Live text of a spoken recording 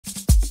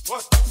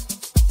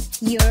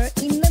You're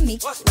in the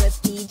mix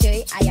with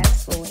DJ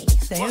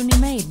Ajaxboy. They only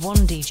made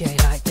one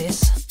DJ like this.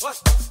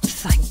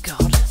 Thank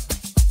God.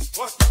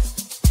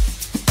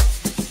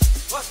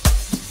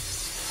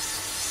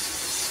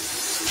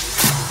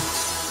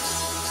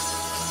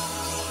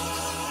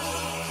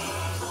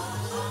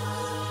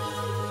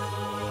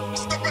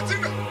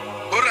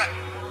 Alright.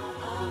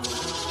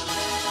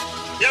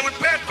 Yeah, we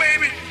back,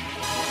 baby.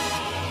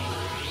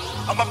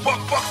 I'm a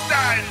buck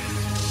style.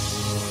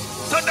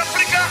 South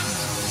Africa.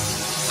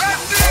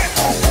 That's it.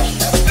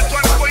 This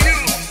one for you.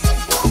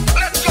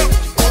 Let's go.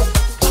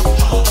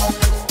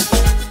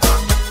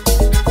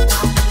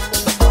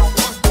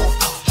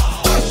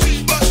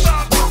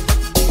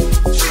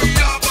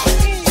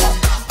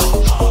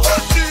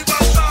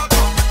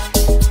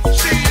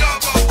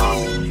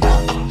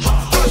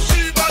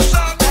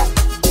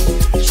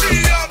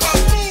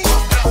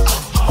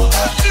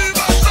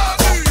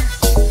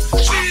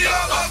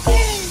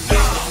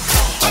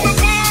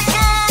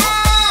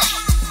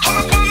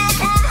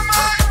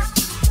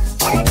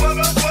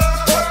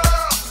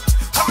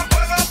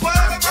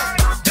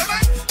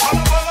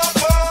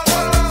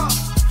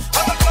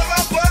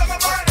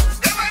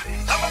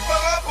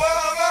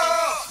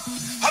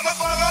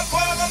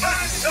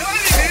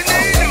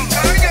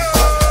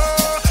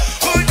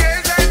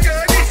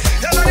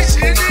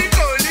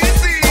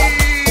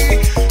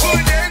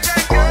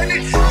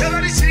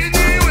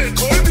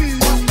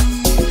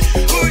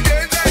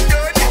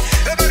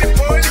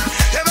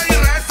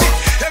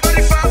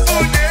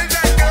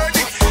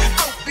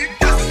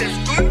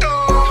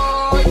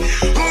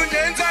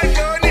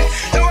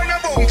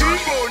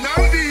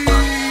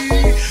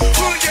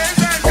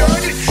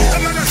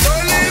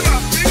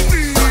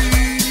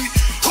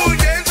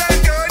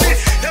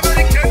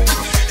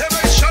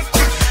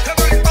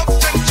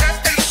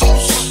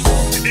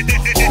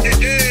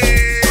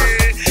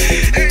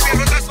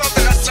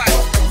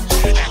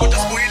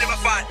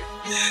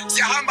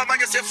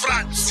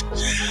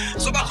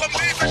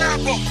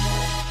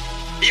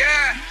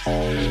 Yeah,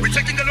 we're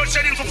taking the load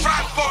shedding from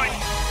France, boy.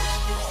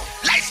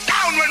 Lights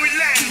down when we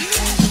land.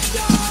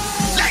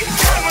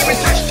 Lights down when we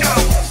touch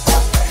down.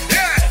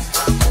 Yeah,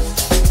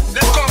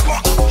 let's go,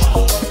 boy.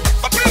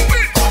 But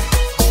bring.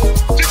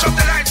 Switch up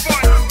the lights,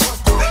 boy.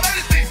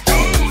 Everybody do,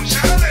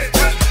 shall it?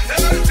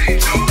 Everybody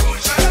do,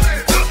 shall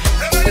it?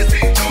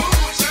 Everybody do,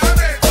 shall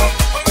it?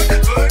 Over the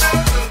good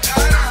of the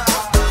Ghana.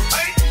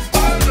 Hey,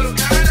 on the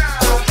Ghana.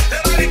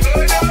 Everybody go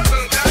down the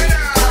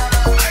Ghana.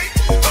 Hey,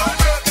 on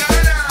the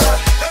Ghana.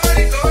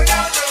 Everybody go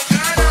down the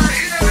Ghana.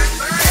 In the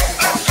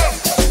let's go.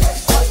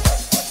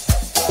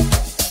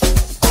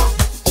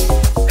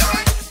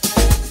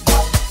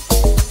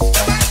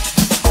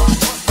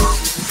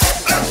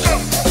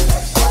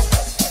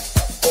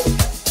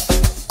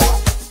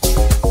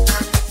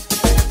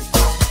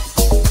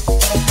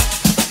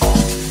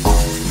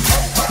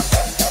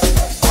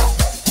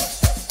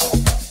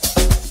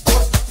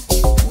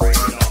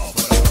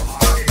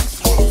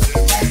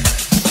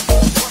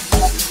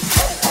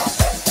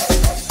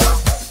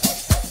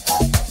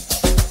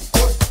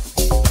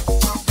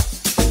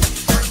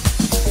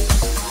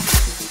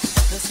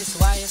 This is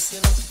why I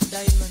still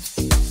diamond.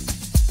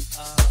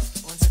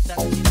 Onze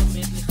tante die nog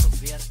medley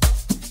geweerd.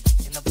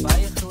 En een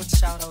baie groot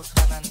shout-out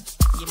gaan aan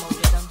Imo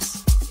Adams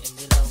en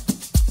Willow.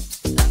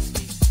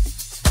 Dankie.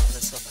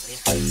 Dat is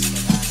oprecht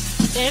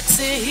inspiratie. Ik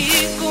zeg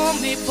hier kom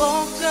die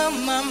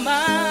bonken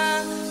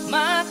mama.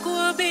 Maar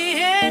koebie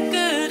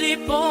hekke die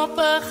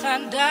poppen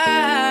gaan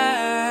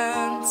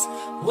dans.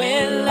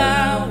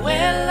 Wella,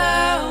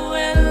 wella,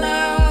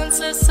 wella.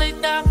 Onze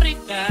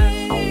Zuid-Afrika.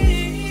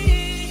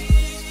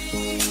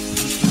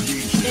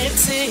 Ik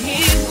zeg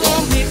hier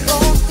kom die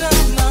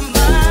bonken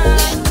mama.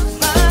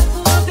 Maar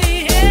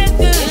koebie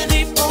hekke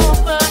die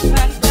poppen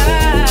gaan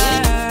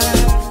dans.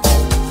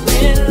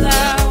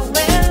 Wella,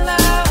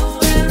 wella,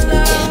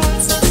 wella.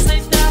 Onze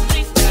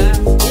Zuid-Afrika.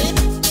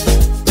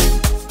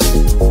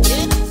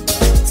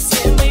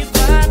 Zeg me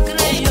waar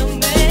krijg je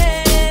mee?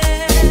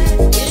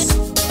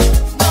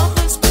 Nog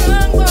een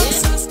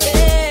Springboks is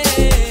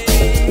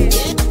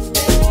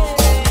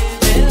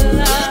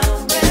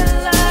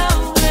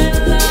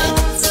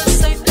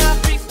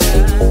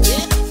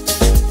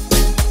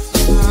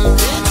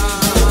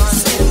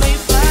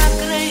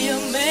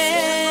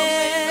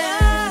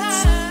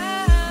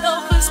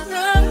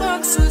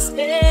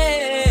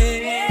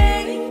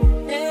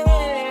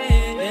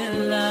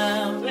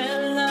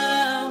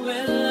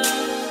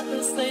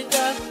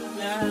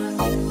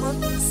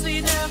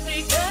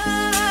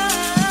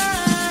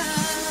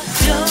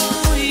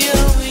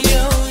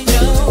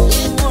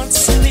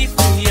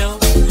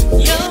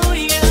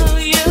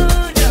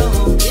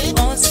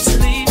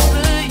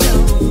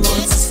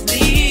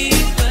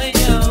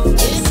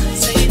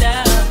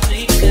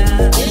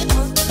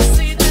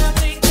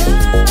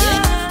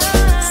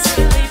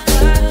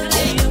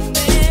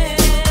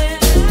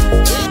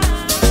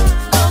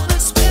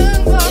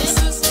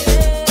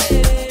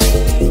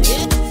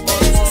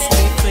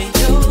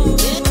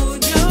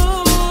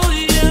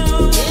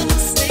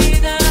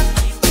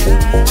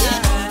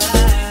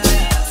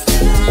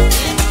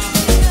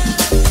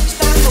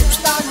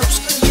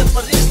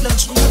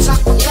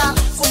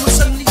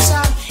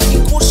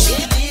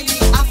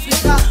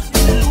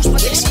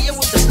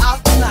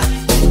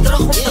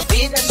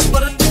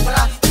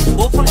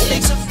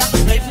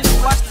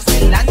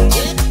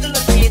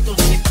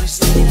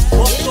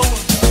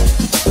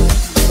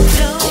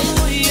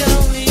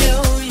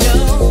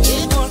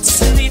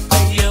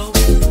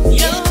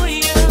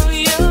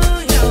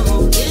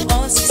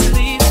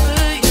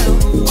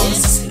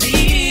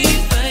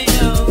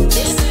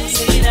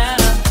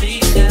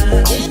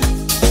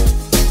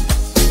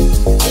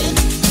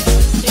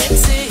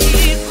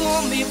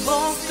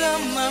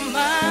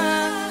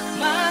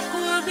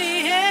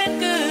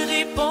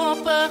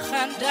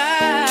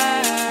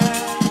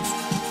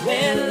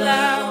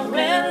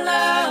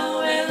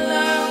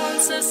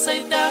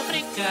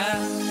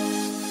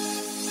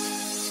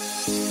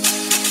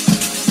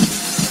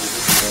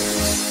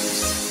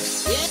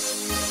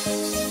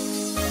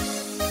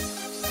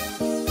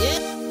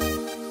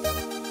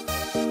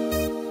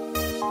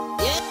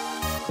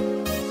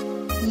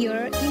You're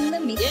in the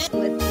mix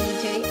with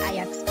DJ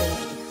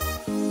Ajaxboy.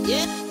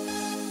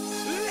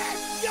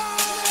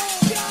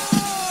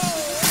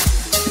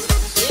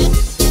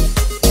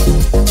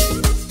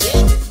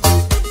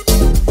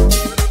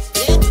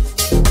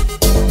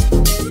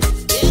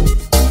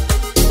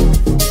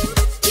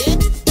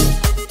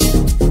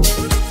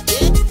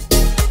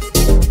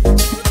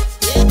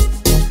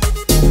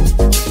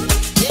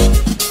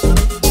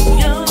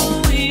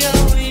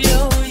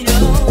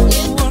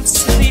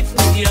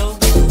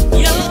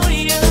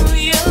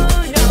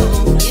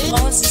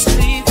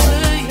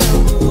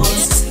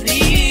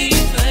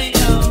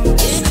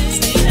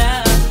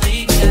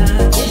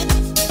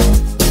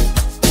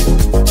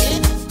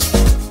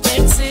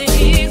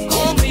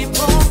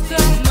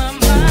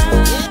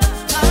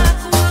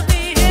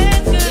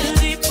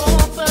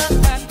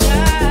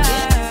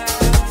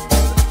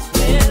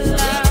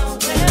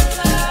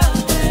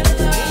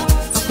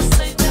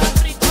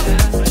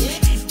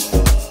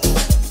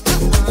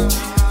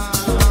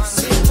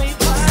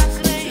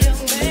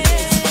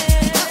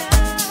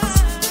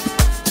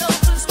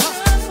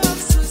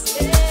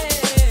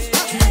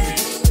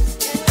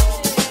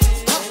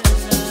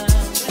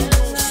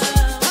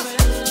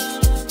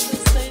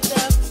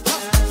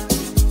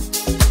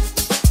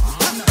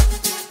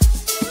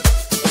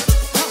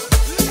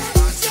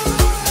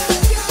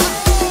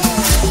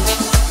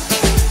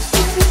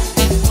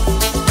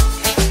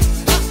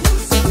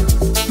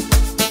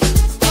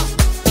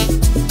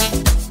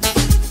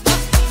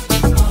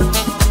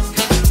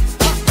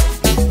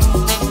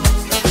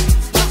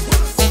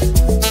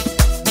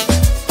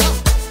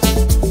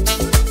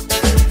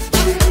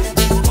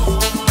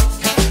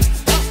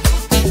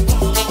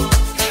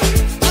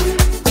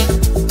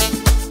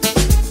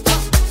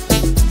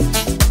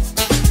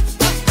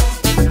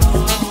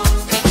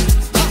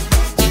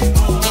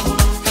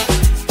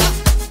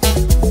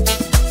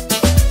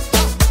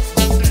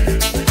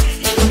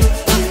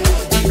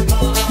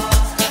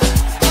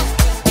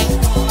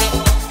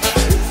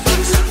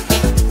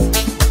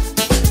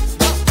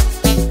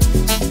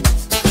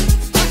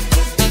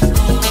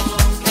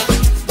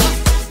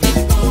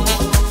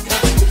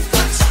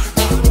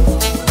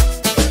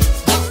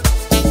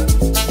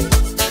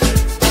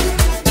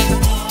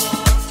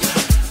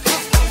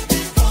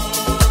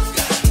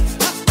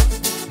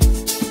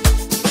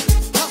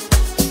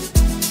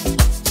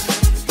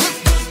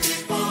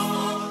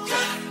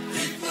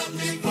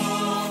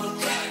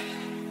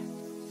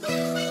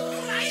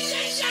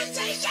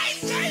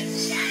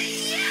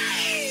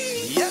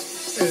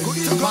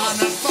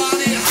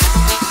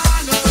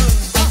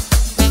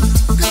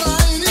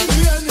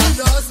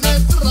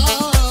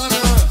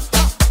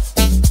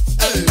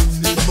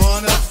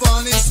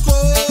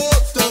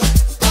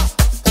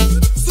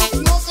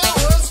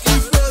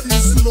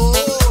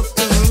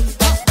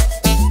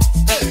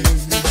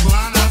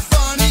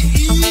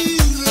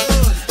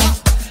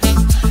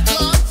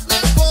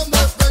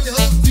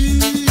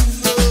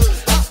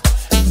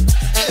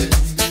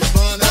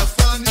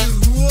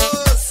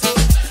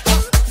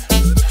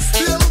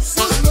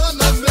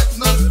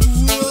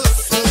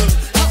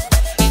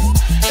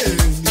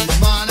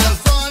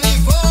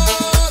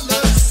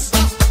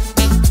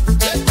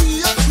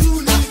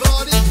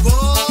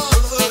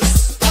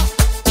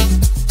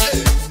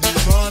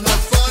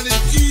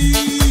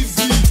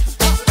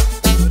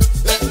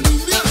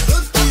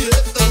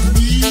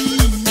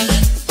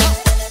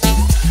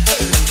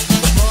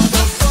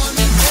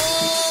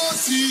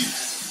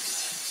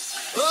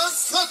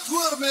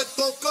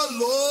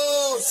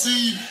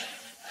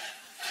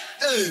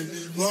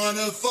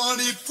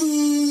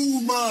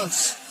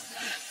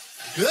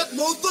 Het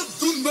moet te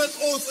doen met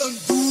ons en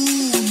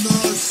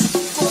doeners.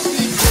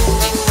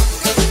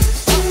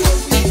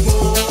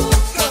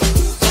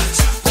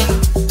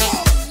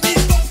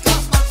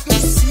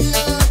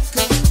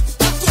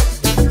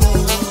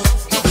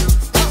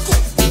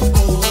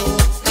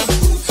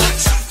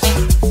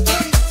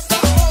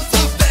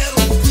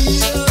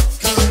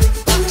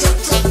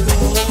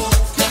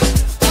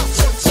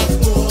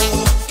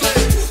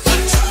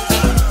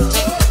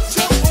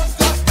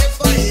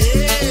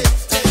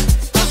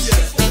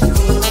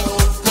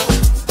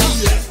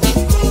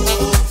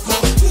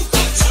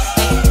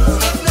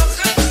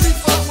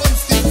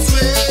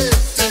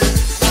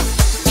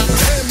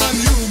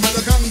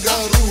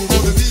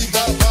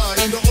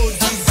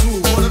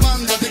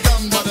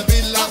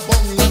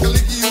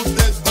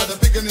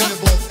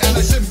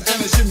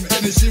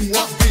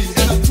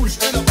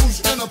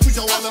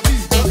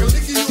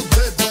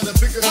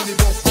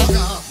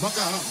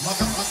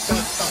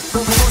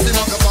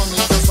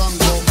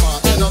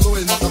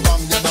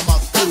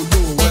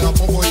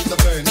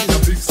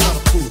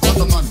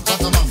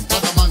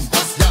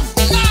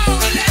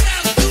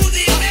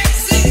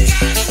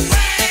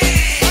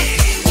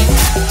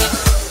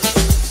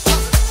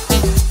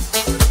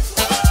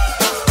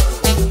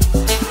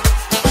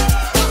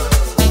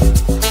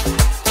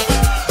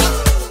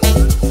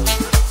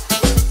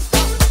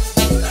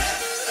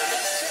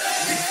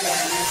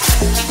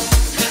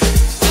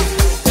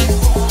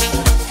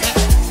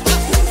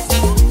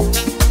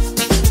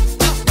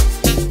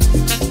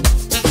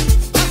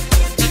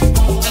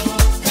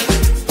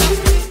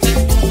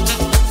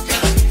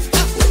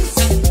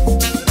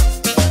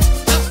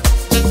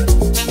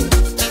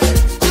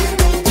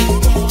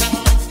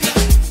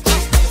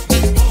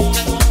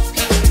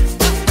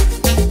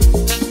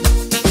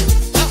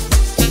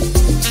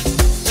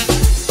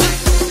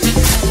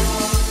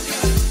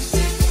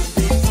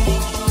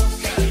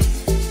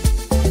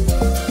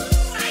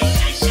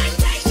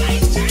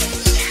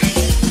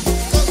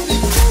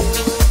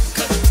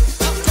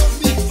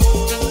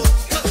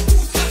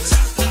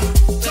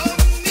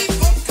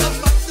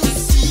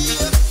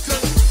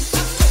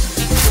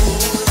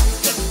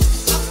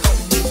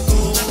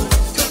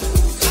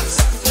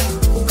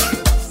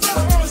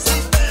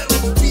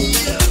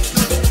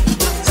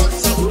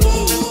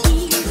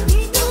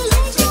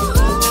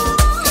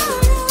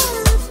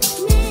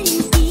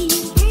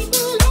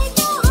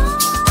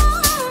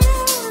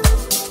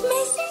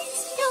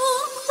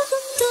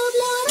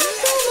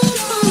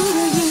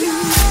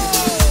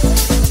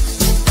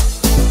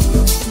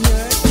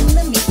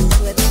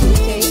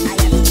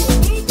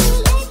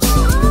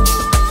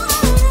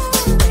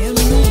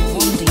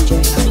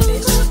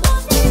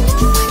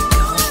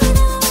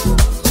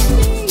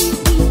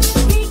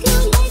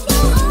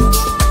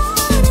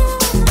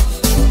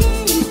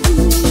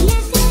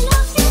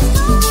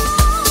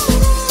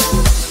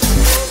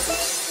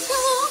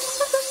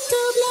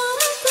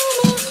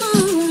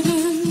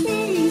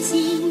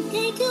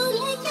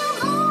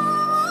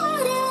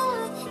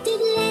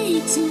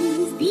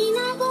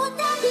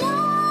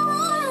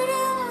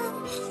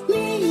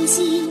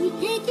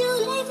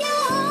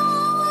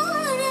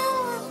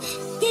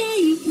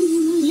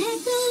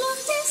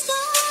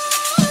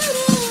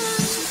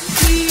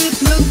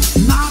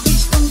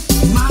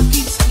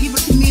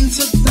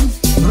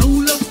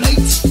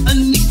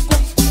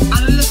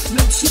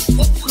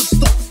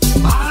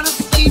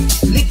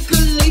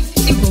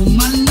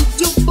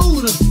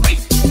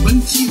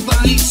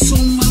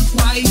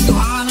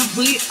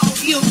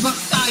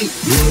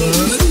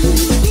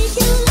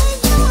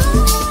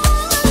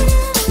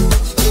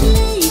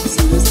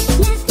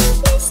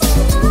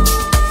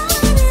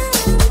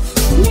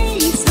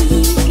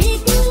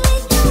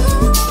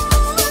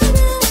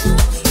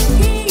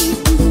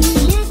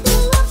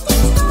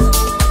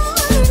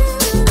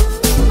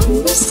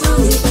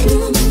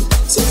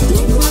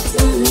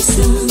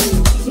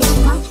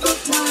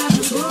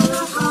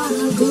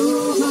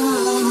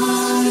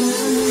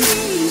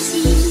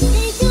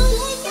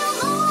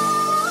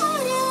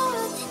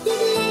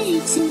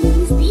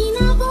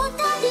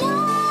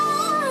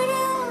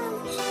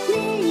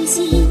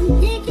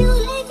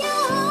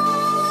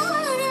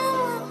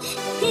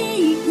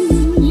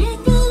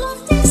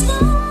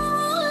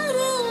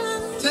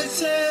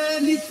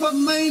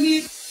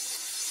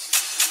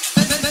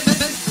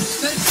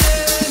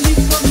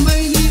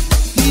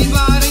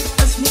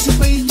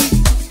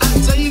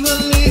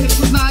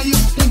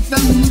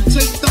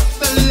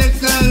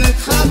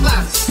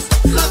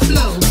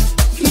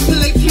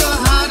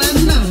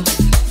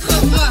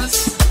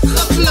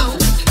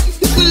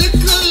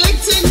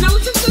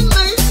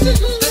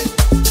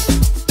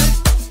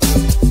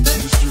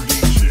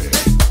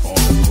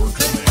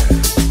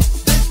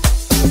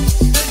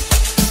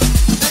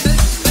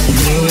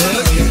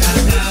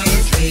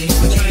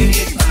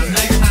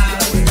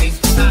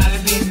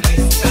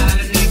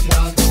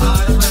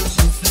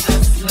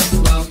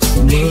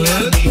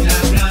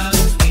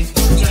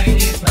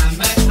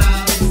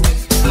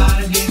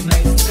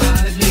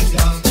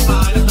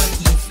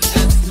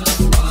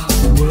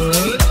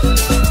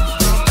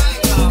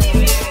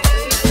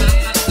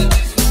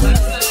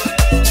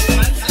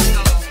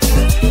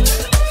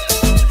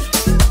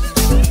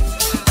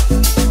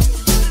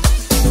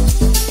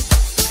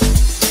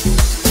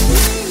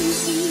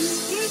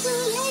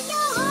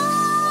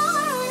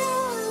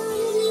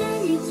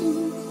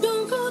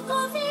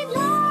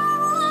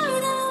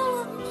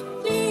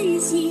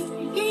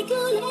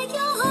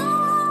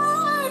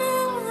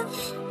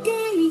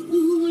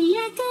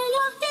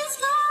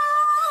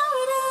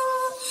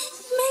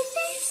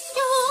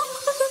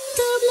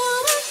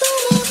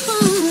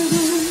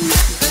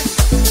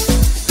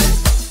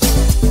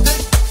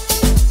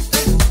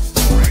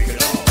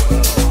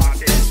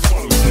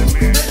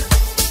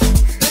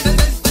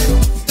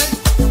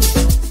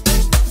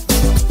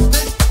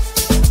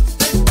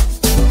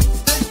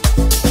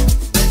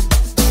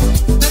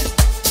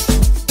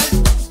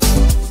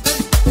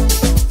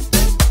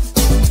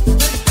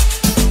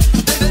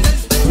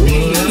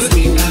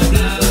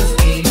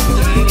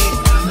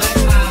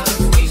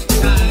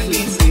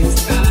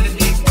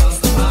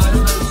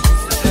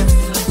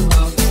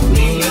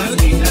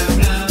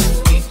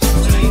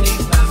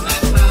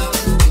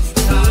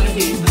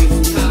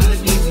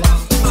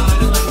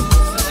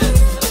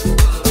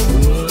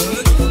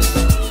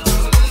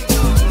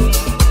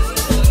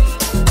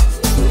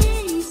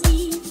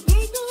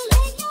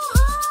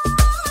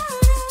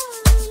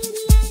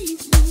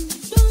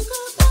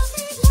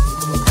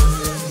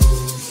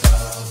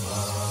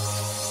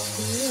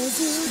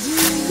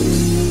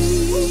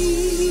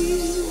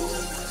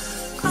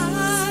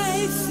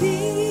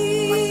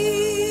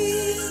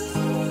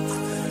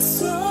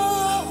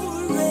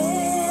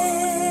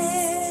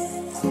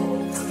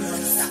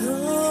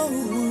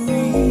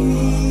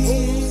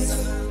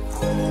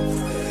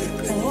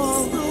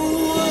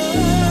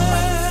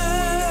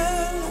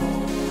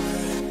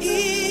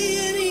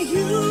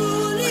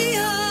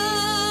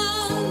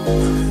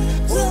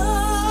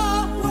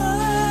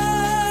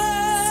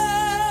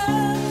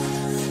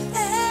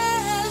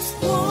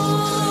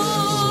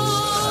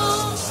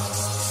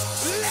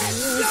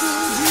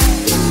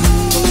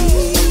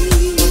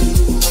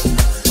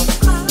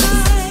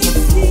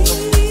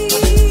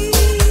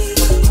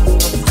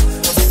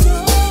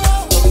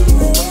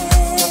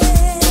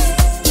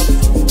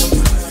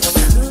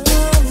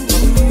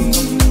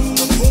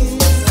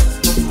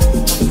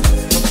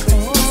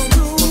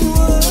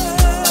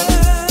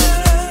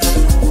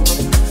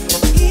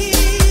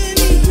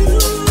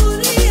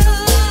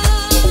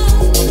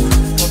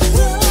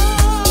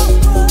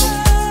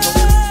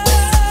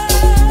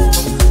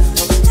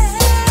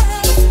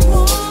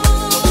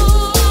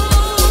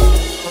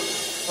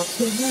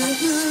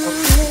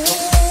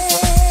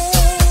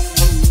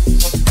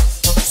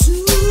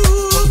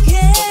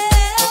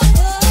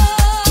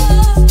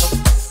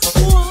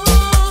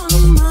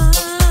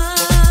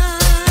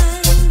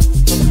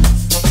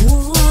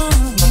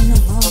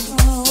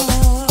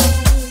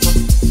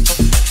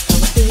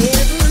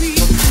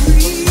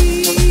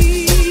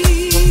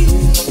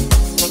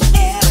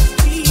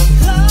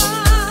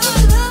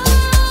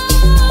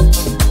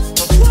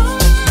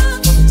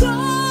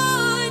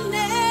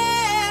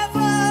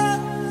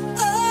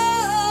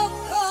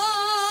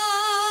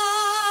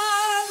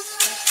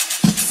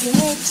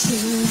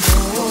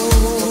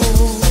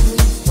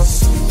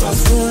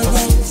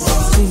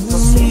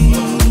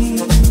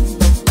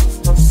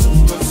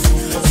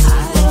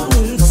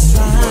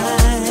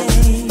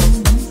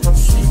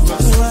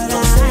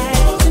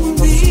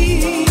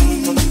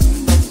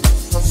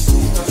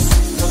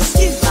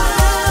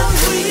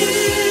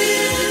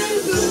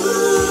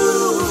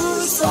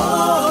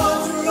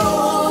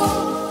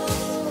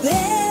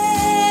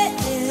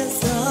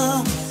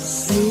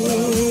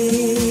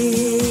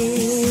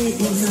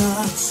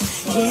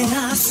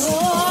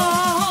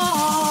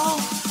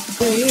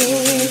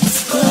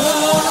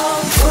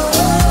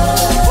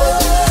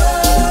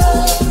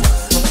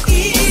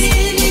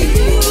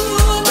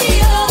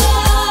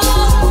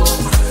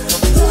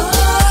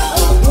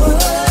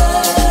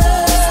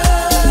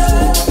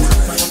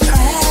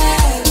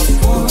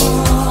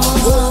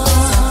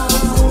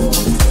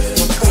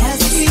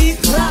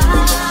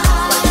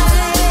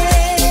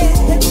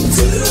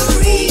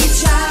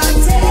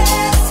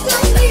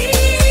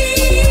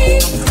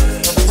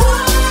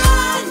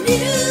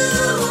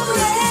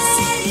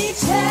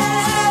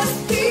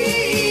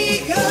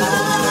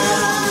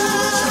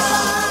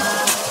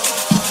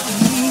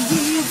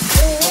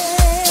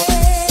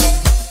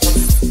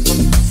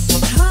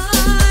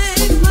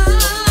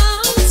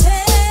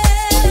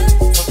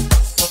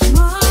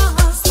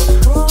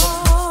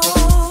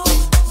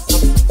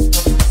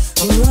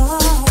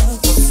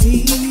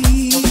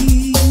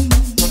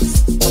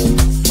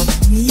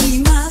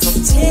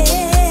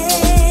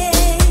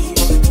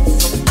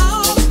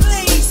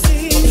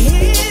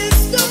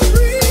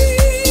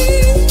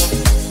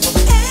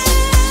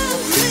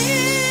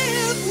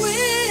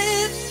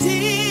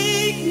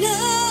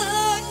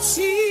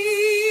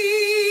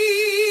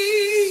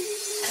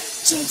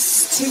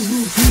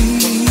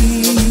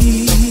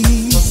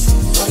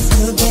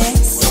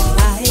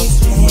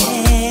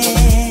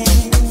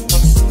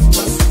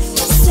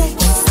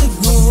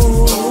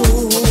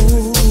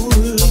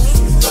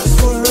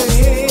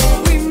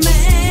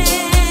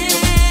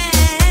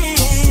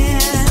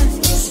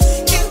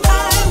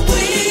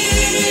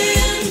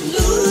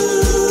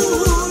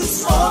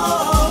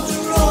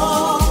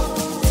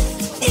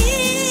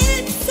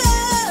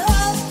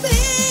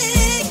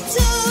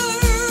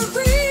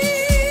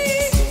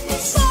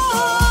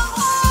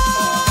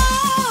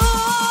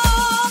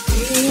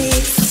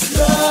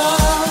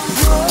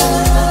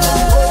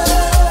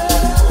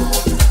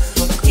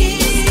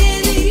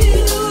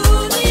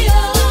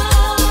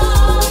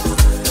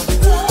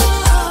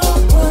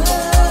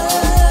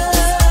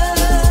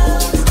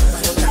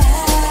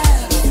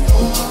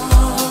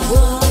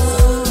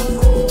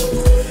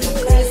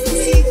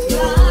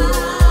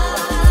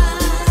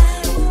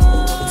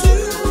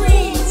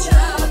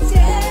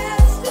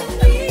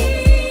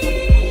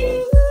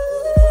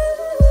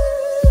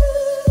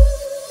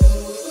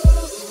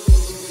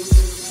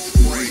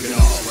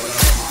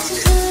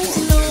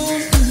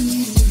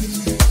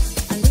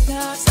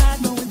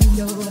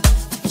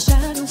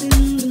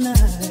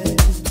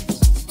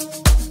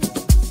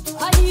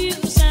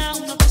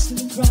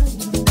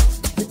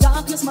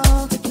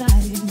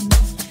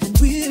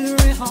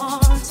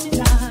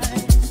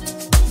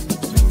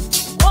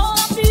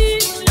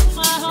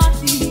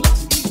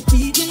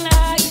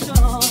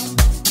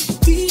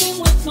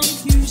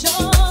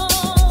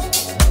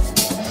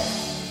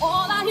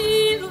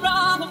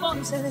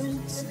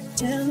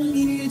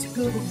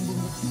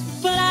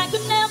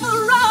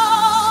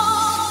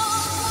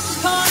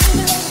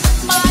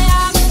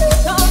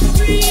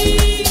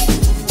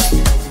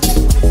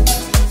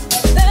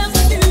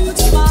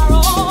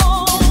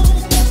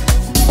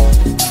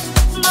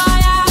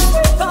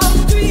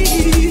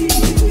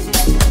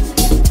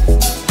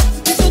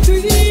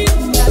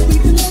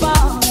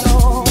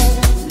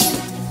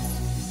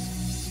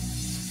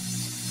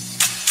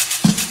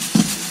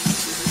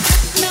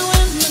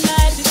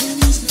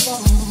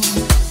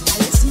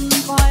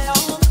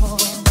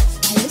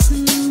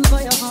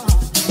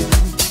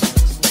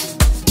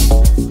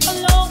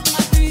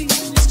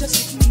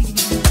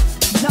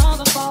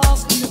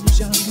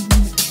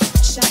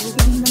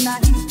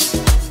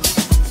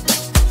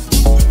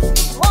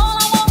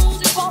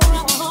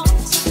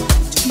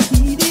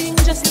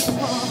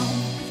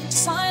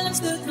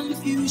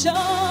 confusion,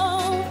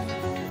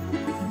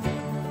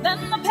 then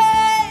the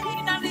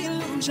pain and the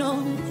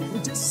illusion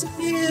will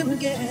disappear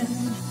again,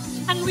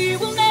 and we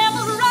will never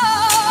run.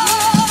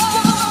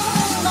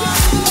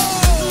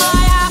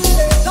 My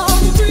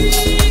African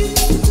dream,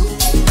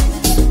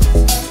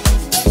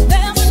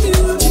 there's a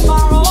new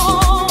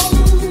tomorrow.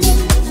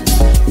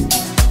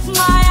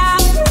 My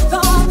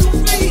African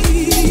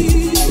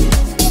dream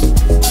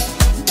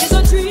is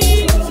a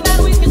dream that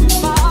we can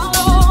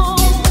follow,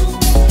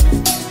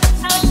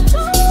 and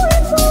though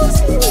it was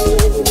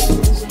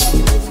huge,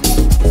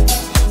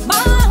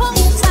 my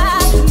hope's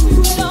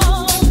illusion.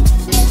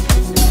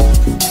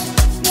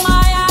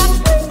 My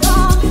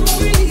African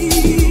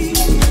dream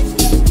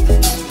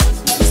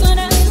is an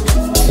illusion.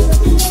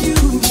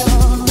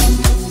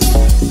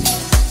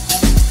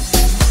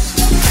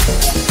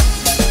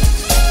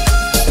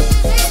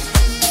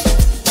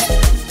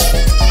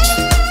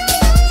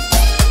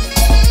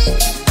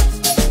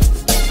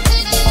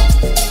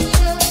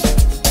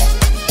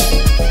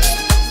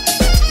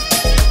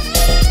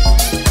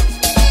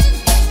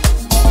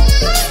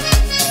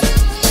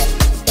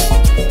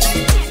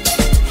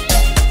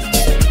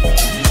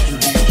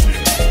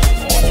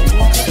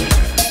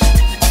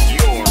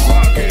 You're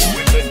rocking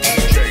with the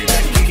DJ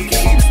that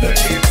keeps the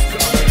hits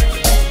coming.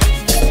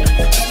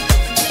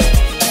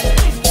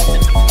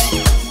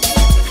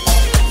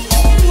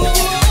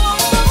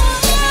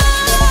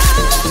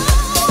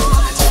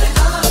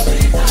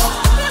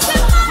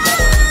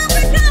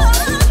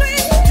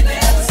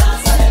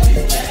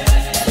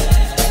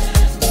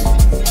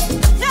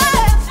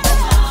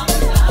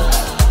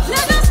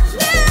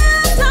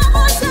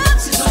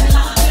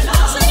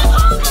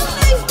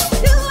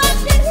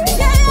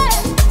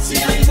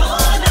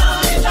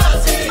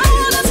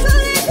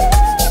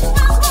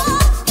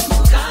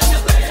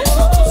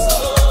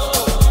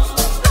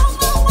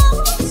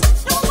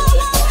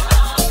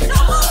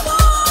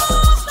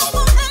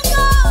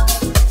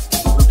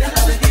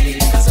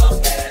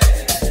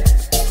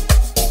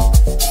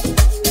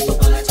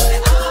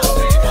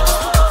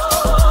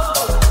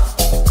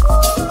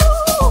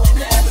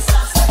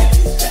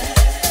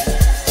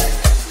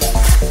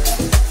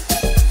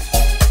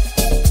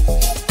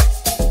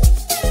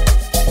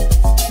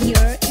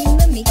 You're in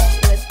the mix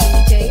with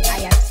DJ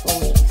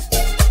Ajaxboy.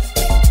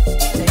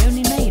 They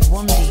only made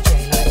one DJ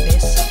like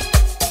this.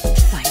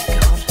 Thank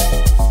God.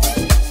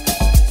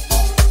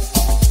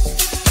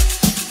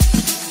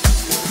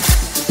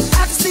 I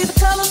can see the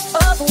colors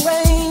of the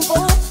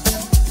rainbow,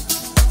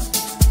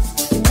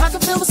 and I can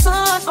feel the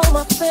sun on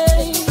my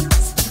face.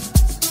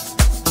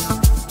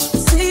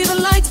 See the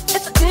light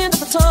at the end of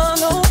the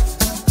tunnel,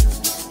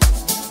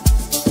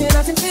 and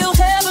I can feel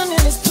heaven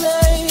in this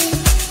place.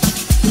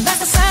 That's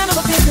the sign of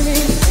a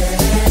victory.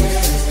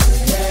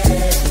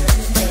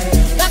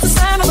 That's the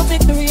sign of a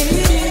victory.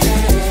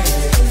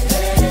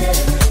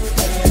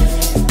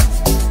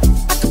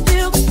 I can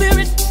feel the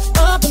spirit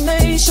of the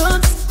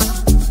nations.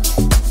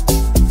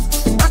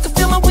 I can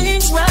feel my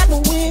wings riding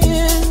the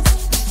wind.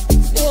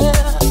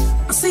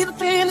 Yeah, I see the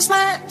finish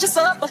line just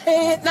up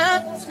ahead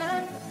now,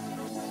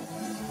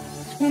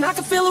 and I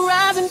can feel it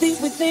rising deep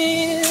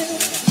within.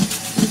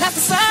 That's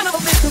the sign of a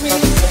victory.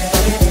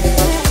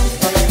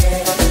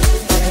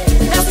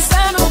 That's the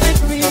sign of a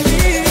victory.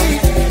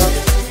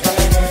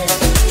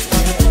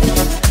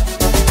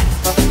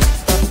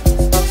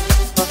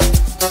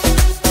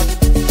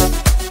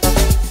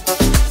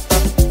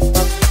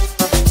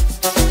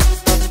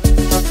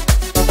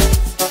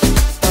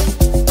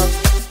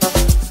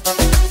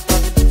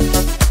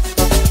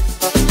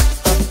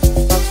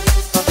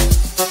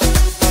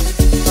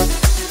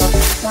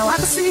 Now I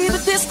can see the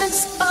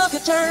distance of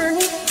your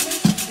journey,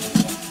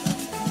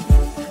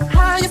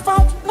 how you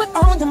fought with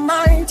all your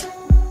might.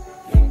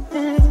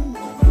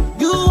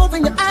 You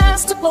open your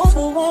eyes to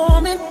global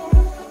warming,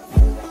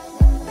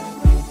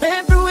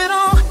 and through it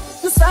all,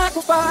 you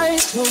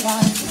sacrificed your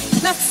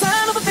life. That's the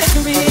sign of a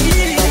victory.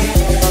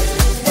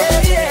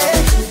 Yeah, yeah.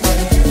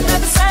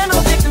 That's the sign of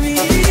a victory.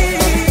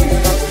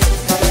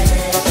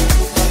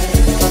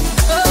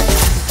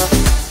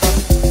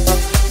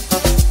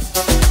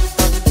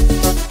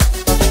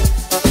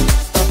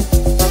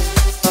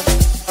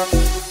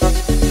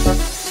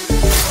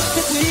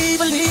 If we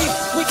believe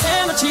we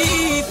can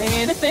achieve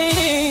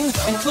anything,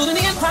 including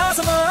the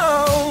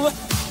impossible,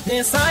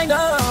 yes I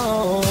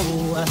know.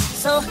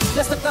 So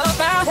let's lift up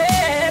our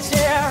heads,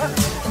 yeah,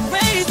 and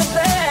raise the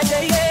flag,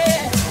 yeah,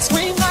 yeah.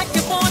 Scream like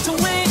you're born to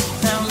win.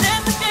 Now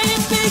let the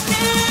game begin.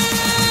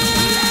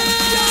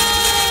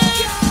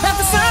 That's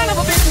the sign of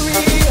a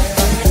victory.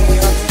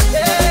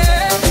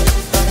 Yeah,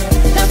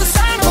 that's the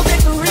sign of a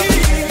victory.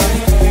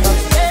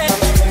 Yeah,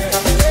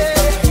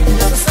 yeah,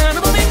 that's the sign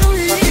of a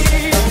victory.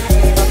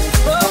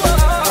 Oh,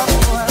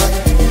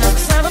 that's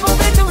the sign of a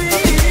victory.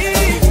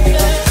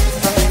 Yeah.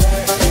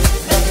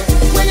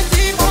 When you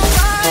keep on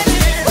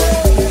fighting,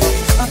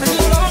 I think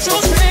you'll lose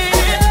your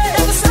strength.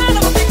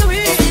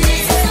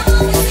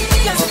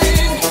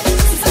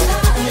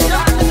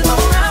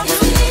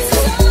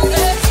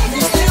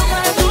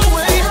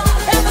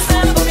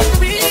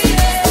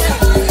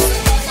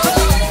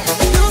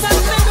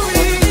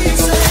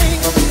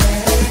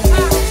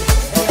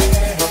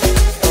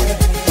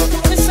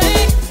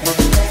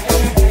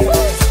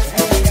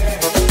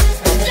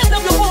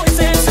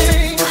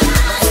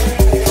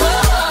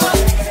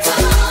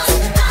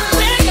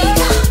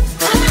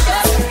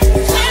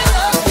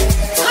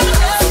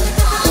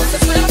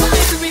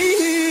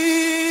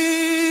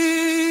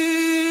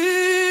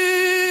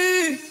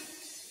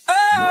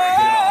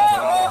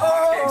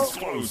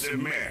 the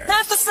mix.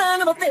 That's the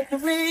sign of a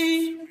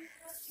victory.